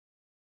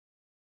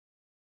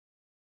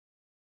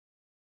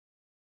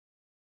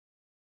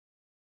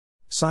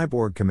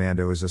Cyborg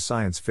Commando is a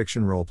science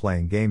fiction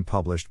role-playing game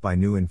published by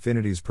New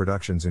Infinities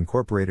Productions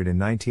Incorporated in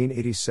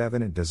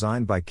 1987 and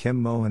designed by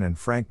Mohan and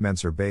Frank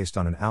Mentzer based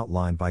on an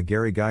outline by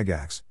Gary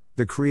Gygax,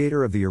 the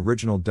creator of the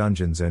original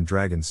Dungeons &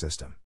 Dragons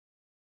system.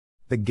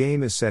 The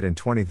game is set in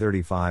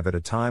 2035 at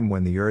a time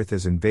when the Earth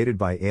is invaded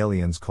by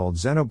aliens called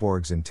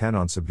Xenoborgs intent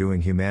on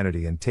subduing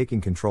humanity and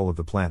taking control of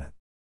the planet.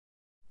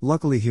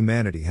 Luckily,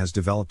 humanity has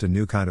developed a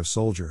new kind of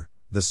soldier,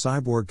 the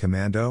Cyborg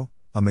Commando,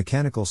 a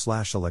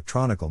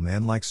mechanical/electronical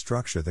man-like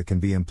structure that can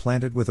be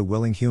implanted with a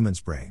willing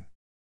human's brain.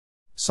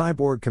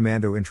 Cyborg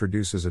Commando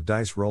introduces a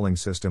dice rolling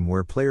system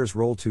where players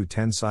roll two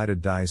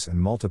 10-sided dice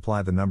and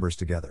multiply the numbers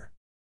together.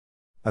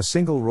 A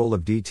single roll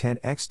of d10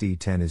 x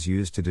d10 is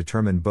used to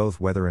determine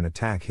both whether an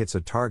attack hits a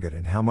target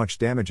and how much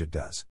damage it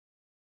does.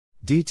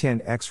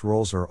 d10x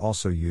rolls are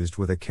also used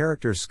with a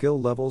character's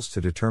skill levels to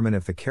determine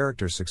if the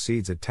character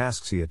succeeds at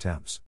tasks he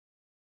attempts.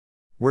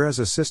 Whereas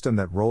a system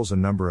that rolls a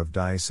number of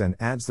dice and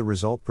adds the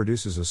result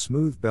produces a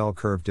smooth bell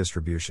curve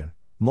distribution,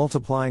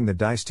 multiplying the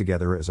dice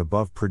together as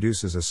above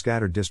produces a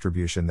scattered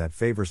distribution that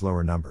favors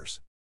lower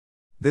numbers.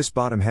 This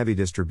bottom-heavy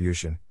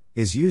distribution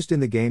is used in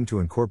the game to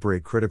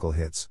incorporate critical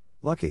hits,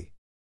 lucky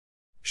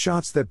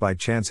shots that by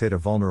chance hit a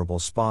vulnerable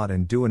spot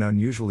and do an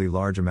unusually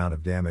large amount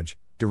of damage,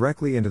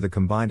 directly into the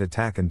combined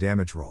attack and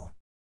damage roll.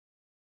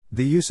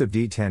 The use of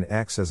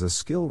d10x as a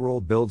skill roll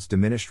builds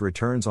diminished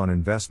returns on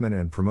investment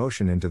and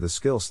promotion into the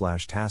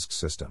skill/task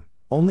system.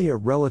 Only a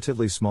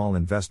relatively small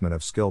investment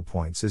of skill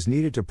points is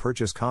needed to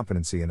purchase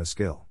competency in a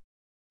skill,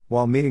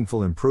 while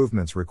meaningful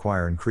improvements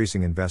require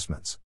increasing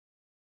investments.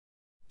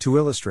 To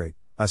illustrate,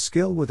 a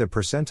skill with a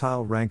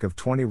percentile rank of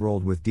 20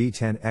 rolled with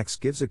d10x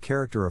gives a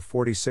character a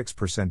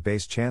 46%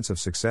 base chance of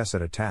success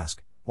at a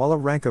task, while a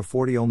rank of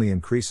 40 only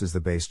increases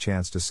the base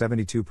chance to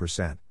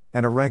 72%,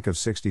 and a rank of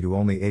 60 to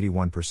only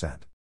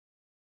 81%.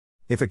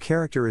 If a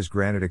character is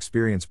granted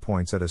experience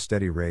points at a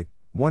steady rate,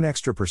 1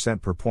 extra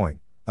percent per point,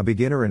 a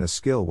beginner in a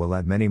skill will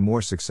add many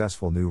more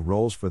successful new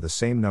rolls for the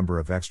same number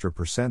of extra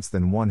percents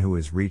than one who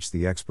has reached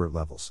the expert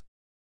levels.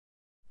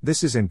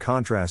 This is in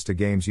contrast to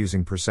games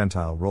using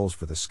percentile rolls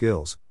for the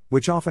skills,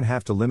 which often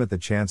have to limit the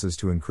chances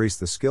to increase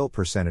the skill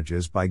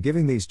percentages by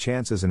giving these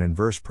chances an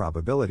inverse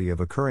probability of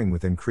occurring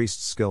with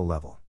increased skill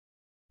level.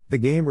 The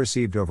game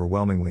received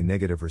overwhelmingly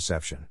negative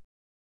reception.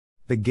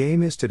 The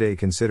game is today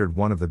considered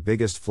one of the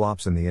biggest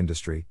flops in the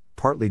industry,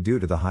 partly due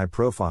to the high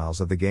profiles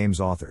of the game's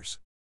authors.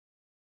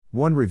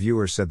 One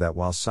reviewer said that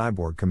while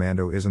Cyborg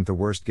Commando isn't the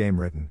worst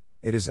game written,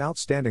 it is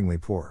outstandingly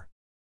poor.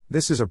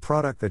 This is a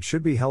product that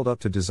should be held up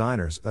to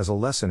designers as a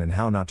lesson in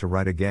how not to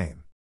write a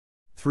game.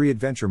 3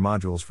 adventure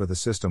modules for the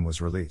system was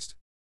released.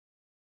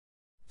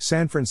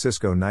 San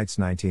Francisco Nights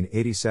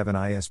 1987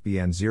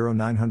 ISBN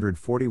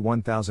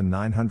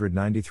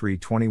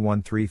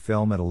 0941999321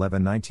 Film at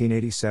 11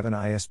 1987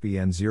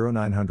 ISBN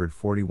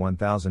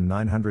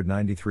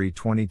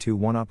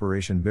 0941999322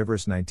 Operation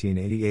Bivers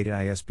 1988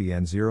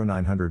 ISBN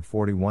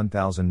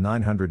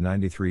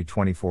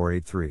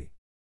 0941999324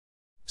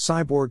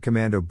 Cyborg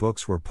Commando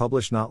books were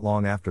published not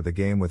long after the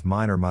game with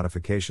minor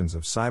modifications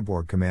of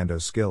Cyborg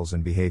Commando's skills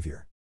and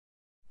behavior,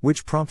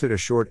 which prompted a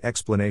short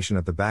explanation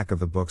at the back of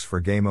the books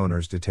for game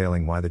owners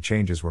detailing why the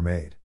changes were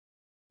made.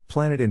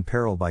 Planet in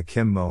Peril by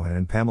Mohan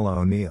and Pamela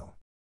O'Neill.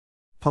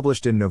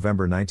 Published in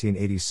November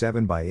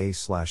 1987 by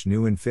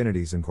New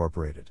Infinities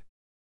Incorporated.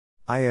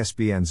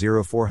 ISBN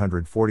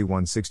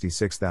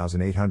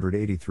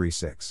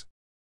 0441668886.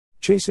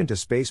 Chase into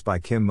Space by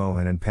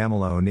Mohan and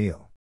Pamela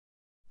O'Neill.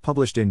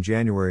 Published in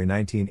January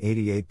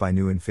 1988 by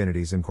New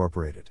Infinities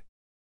Incorporated.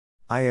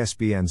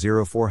 ISBN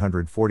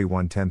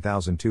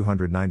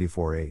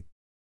 0441010294-8.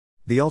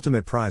 The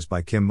Ultimate Prize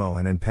by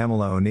Mohan and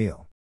Pamela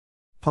O'Neill.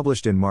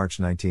 Published in March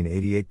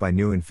 1988 by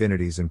New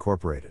Infinities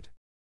Incorporated.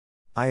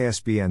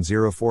 ISBN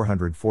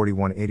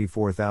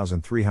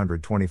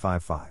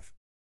 0441843325-5.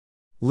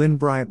 Lynn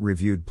Bryant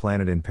reviewed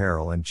Planet in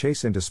Peril and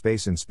Chase into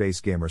Space in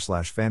Space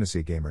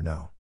Gamer/Fantasy Gamer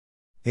No.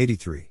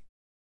 83.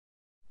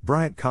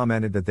 Bryant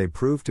commented that they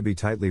proved to be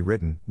tightly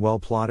written, well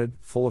plotted,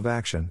 full of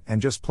action,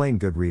 and just plain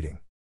good reading.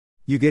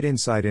 You get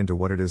insight into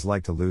what it is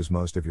like to lose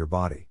most of your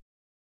body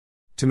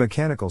to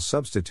mechanical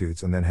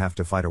substitutes and then have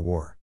to fight a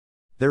war.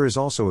 There is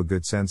also a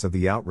good sense of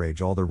the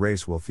outrage all the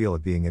race will feel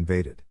at being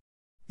invaded.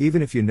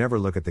 Even if you never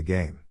look at the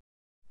game,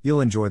 you'll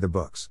enjoy the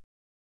books.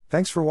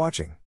 Thanks for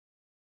watching.